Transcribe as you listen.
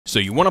So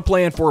you want to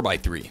play in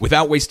 4x3.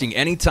 Without wasting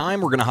any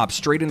time, we're going to hop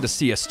straight into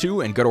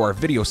CS2 and go to our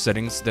video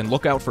settings, then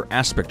look out for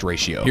aspect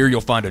ratio. Here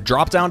you'll find a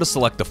drop down to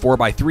select the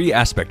 4x3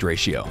 aspect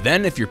ratio.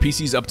 Then if your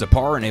PC's up to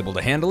par and able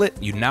to handle it,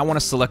 you now want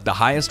to select the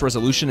highest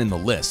resolution in the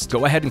list.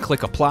 Go ahead and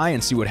click apply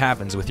and see what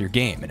happens with your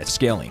game and its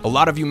scaling. A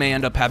lot of you may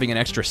end up having an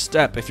extra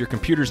step if your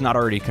computer's not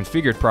already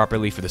configured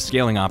properly for the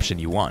scaling option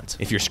you want.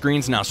 If your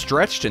screen's now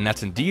stretched and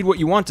that's indeed what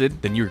you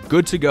wanted, then you're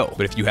good to go.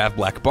 But if you have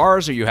black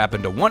bars or you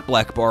happen to want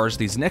black bars,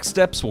 these next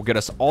steps will get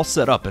us all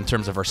set up in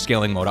terms of our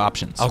scaling mode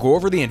options. I'll go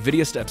over the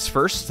Nvidia steps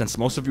first, since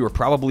most of you are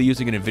probably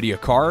using an Nvidia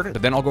card,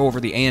 but then I'll go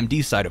over the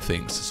AMD side of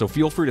things, so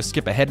feel free to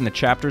skip ahead in the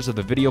chapters of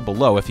the video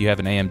below if you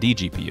have an AMD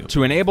GPU.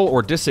 To enable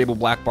or disable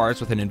black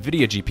bars with an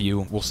Nvidia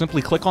GPU, we'll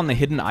simply click on the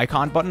hidden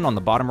icon button on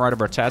the bottom right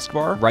of our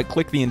taskbar,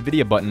 right-click the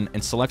Nvidia button,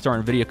 and select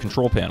our Nvidia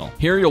control panel.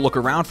 Here you'll look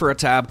around for a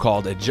tab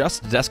called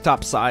Adjust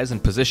Desktop Size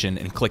and Position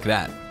and click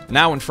that.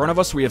 Now in front of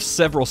us we have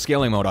several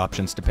scaling mode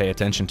options to pay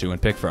attention to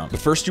and pick from. But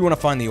first you want to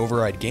find the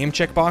override game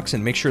checkbox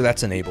and make sure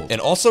that's enabled. And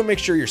also make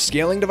sure your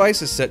scaling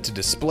device is set to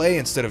display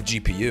instead of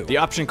GPU. The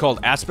option called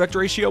aspect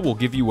ratio will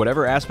give you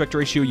whatever aspect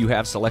ratio you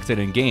have selected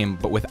in game,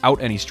 but without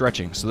any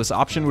stretching, so this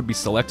option would be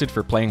selected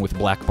for playing with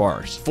black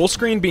bars. Full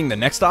screen being the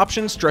next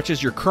option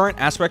stretches your current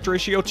aspect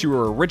ratio to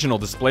your original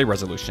display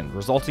resolution,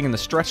 resulting in the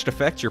stretched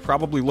effect you're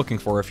probably looking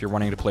for if you're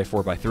wanting to play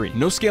 4x3.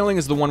 No scaling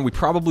is the one we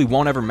probably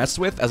won't ever mess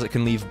with, as it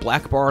can leave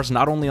black bars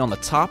not only on the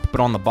top,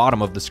 but on the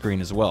bottom of the screen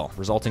as well,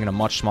 resulting in a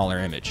much smaller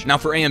image. Now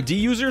for AMD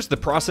users, the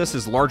process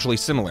is largely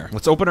similar.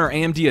 Let's open our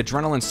AMD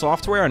Adrenalin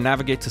software and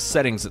navigate to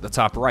settings at the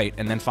top right,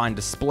 and then find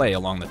display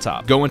along the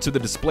top. Go into the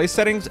display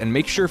settings and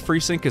make sure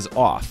FreeSync is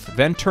off,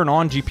 then turn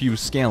on GPU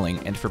scaling,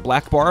 and for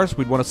black bars,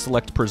 we'd want to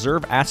select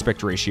preserve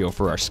aspect ratio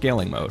for our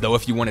scaling mode. Though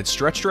if you wanted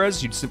stretched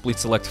res, you'd simply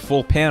select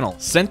full panel.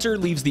 Center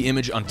leaves the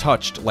image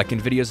untouched, like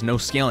Nvidia's no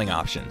scaling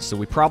option, so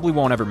we probably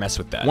won't ever mess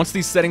with that. Once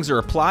these settings are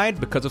applied,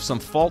 because of some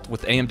fault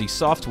with AMD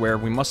software,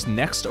 we must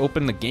next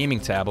open the gaming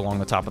tab along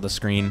the top of the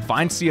screen,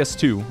 find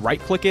CS2,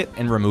 right-click it,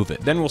 and remove it.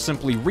 Then we'll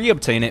simply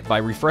re-obtain it by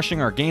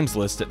refreshing our games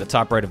list at the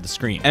top right of the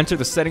screen. Enter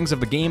the settings of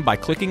the game by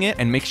clicking it,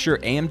 and make sure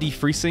AMD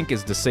FreeSync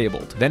is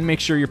disabled. Then make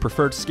sure your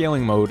preferred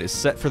scaling mode is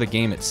set for the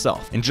game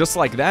itself. And just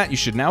like that, you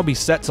should now be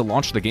set to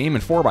launch the game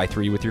in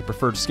 4x3 with your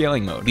preferred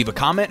scaling mode. Leave a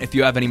comment if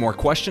you have any more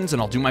questions,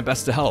 and I'll do my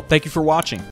best to help. Thank you for watching.